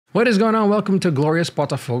What is going on? Welcome to Glorious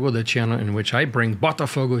Botafogo, the channel in which I bring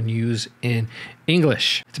Botafogo news in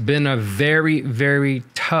English. It's been a very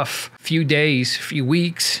tough few days, few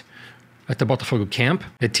weeks at the Botafogo camp.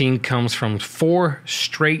 The team comes from 4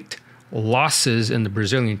 straight losses in the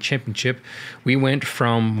Brazilian Championship. We went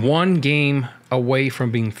from 1 game away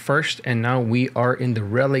from being first, and now we are in the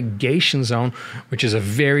relegation zone, which is a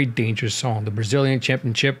very dangerous zone. The Brazilian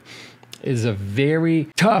Championship is a very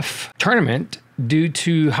tough tournament due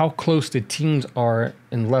to how close the teams are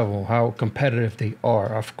in level, how competitive they are.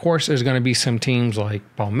 Of course, there's going to be some teams like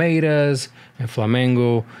Palmeiras and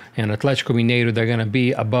Flamengo and Atlético Mineiro that are going to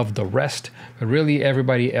be above the rest, but really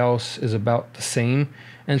everybody else is about the same,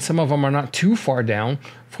 and some of them are not too far down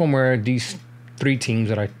from where these 3 teams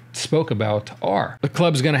that I spoke about are. The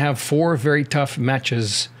club's going to have 4 very tough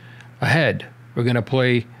matches ahead. We're going to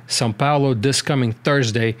play São Paulo this coming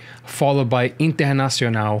Thursday, followed by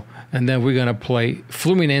Internacional, and then we're going to play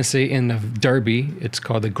Fluminense in the derby. It's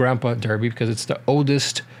called the Grandpa Derby because it's the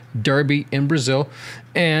oldest derby in Brazil.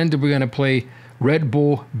 And we're going to play Red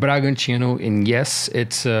Bull Bragantino, and yes,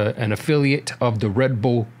 it's an affiliate of the Red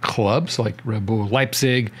Bull clubs like Red Bull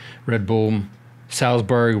Leipzig, Red Bull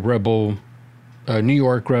Salzburg, Red Bull New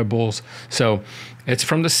York Red Bulls. So it's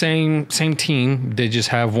from the same team. They just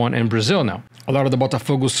have one in Brazil now. A lot of the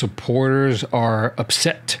Botafogo supporters are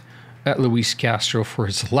upset at Luis Castro for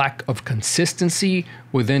his lack of consistency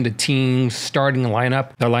within the team's starting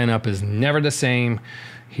lineup. The lineup is never the same.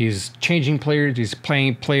 He's changing players. He's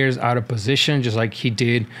playing players out of position, just like he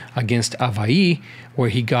did against Avaí, where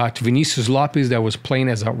he got Vinicius Lopes that was playing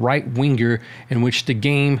as a right winger, in which the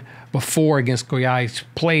game before against Goiás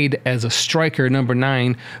played as a striker, number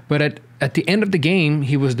 9. But at the end of the game,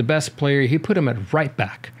 he was the best player. He put him at right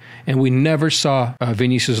back. And we never saw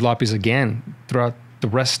Vinicius Lopes again throughout the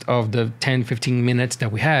rest of the 10-15 minutes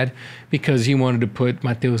that we had, because he wanted to put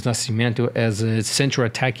Matheus Nascimento as a central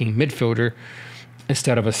attacking midfielder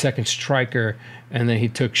instead of a second striker, and then he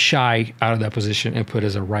took Shai out of that position and put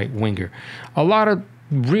as a right winger. A lot of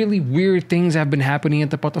really weird things have been happening at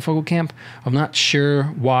the Botafogo camp. I'm not sure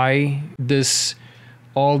why this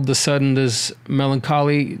all of a sudden this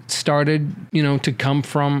melancholy started, to come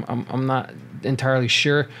from. I'm not entirely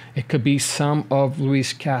sure. It could be some of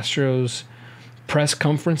Luis Castro's press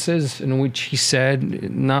conferences in which he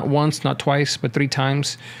said not once, not twice, but 3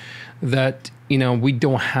 times that, we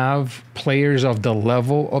don't have players of the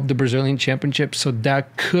level of the Brazilian Championship. So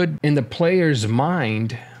that could, in the players'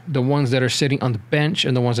 mind, the ones that are sitting on the bench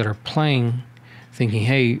and the ones that are playing, thinking,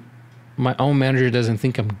 hey, my own manager doesn't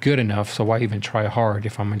think I'm good enough, so why even try hard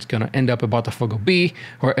if I'm just going to end up at Botafogo B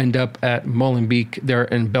or end up at Molenbeek there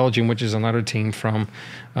in Belgium, which is another team from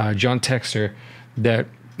John Texter, that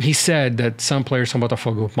he said that some players from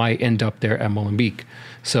Botafogo might end up there at Molenbeek.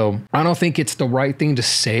 So I don't think it's the right thing to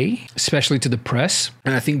say, especially to the press.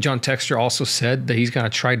 And I think John Texter also said that he's going to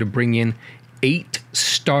try to bring in 8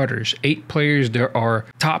 starters, 8 players that are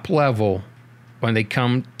top level when they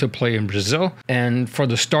come to play in Brazil. And for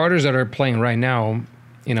the starters that are playing right now,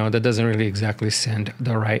 that doesn't really exactly send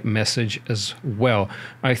the right message as well.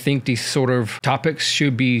 I think these sort of topics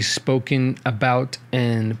should be spoken about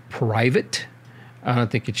in private. I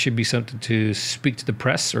don't think it should be something to speak to the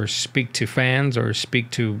press or speak to fans or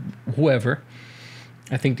speak to whoever.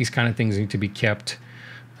 I think these kind of things need to be kept,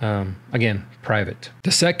 again, private.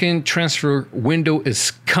 The second transfer window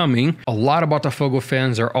is coming. A lot of Botafogo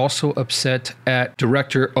fans are also upset at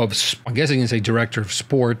director of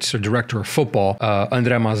sports or director of football,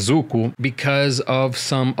 André Mazuco, because of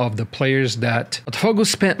some of the players that Botafogo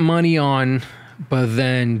spent money on, but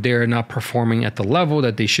then they're not performing at the level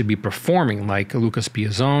that they should be performing, like Lucas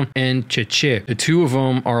Piazon and Cheche. The 2 of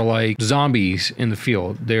them are like zombies in the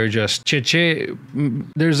field. They're just, Cheche,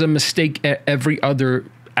 there's a mistake at every other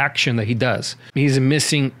action that he does. He's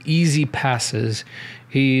missing easy passes.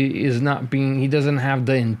 He doesn't have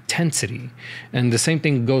the intensity. And the same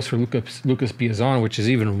thing goes for Lucas Piazon, which is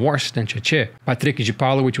even worse than Cheche. Patrick de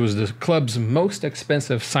Paula, which was the club's most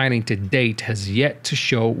expensive signing to date, has yet to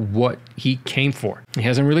show what he came for. He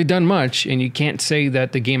hasn't really done much, and you can't say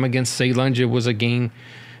that the game against Ceilândia was a game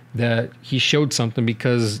that he showed something,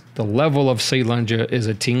 because the level of Ceilândia is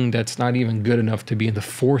a team that's not even good enough to be in the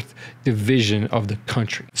 4th division of the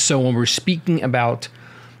country. So when we're speaking about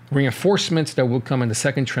reinforcements that will come in the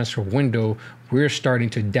second transfer window, we're starting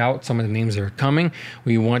to doubt some of the names that are coming.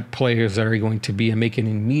 We want players that are going to be and make an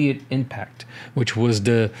immediate impact, which was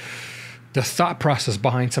the the thought process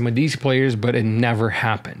behind some of these players, but it never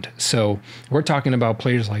happened. So we're talking about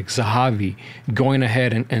players like Zahavi going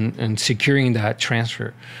ahead and securing that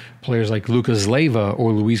transfer. Players like Lucas Leiva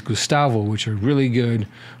or Luis Gustavo, which are really good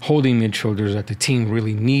holding midfielders that the team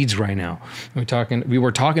really needs right now. We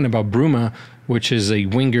were talking about Bruma, which is a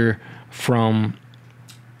winger from,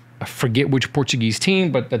 I forget which Portuguese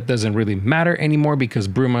team, but that doesn't really matter anymore because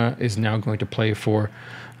Bruma is now going to play for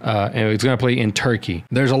and it's going to play in Turkey.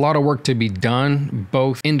 There's a lot of work to be done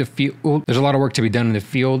both in the field. There's a lot of work to be done in the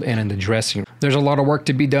field and in the dressing room. There's a lot of work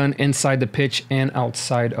to be done inside the pitch and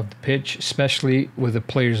outside of the pitch, especially with the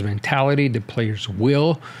player's mentality, the player's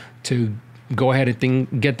will to go ahead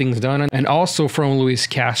and get things done. And also from Luis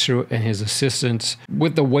Castro and his assistants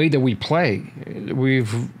with the way that we play.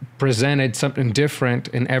 We've presented something different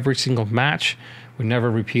in every single match. We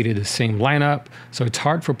never repeated the same lineup, so it's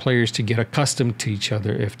hard for players to get accustomed to each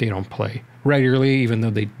other if they don't play regularly, even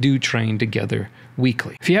though they do train together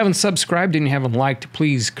weekly. If you haven't subscribed and you haven't liked,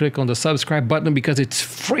 please click on the subscribe button because it's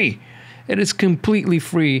free. It is completely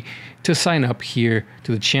free to sign up here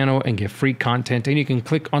to the channel and get free content, and you can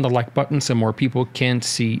click on the like button so more people can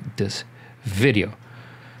see this video.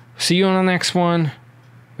 See you on the next one.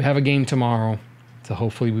 We have a game tomorrow, so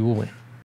hopefully we will win.